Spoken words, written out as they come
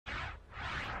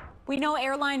We know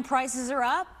airline prices are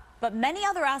up, but many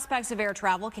other aspects of air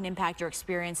travel can impact your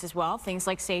experience as well. Things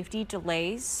like safety,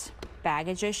 delays,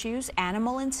 baggage issues,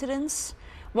 animal incidents.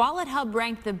 WalletHub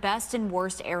ranked the best and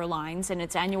worst airlines in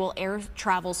its annual air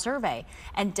travel survey,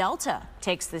 and Delta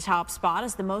takes the top spot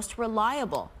as the most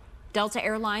reliable. Delta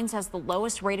Airlines has the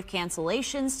lowest rate of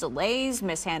cancellations, delays,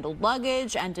 mishandled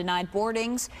luggage, and denied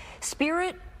boardings.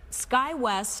 Spirit,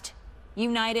 SkyWest,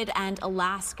 United, and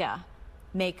Alaska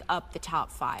make up the top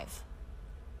 5.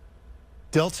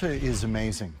 Delta is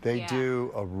amazing. They Yeah.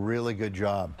 do a really good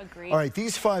job. Agreed. All right,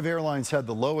 these 5 airlines had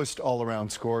the lowest all-around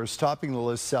scores, topping the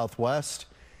list Southwest,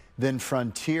 then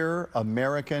Frontier,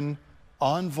 American,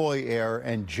 Envoy Air,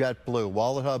 and JetBlue.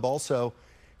 WalletHub also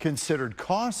considered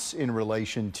costs in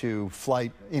relation to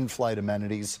in-flight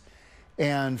amenities.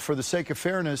 And for the sake of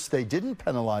fairness, they didn't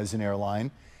penalize an airline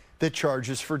that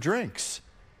charges for drinks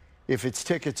if its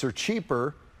tickets are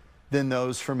cheaper than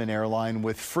those from an airline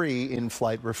with free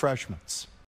in-flight refreshments.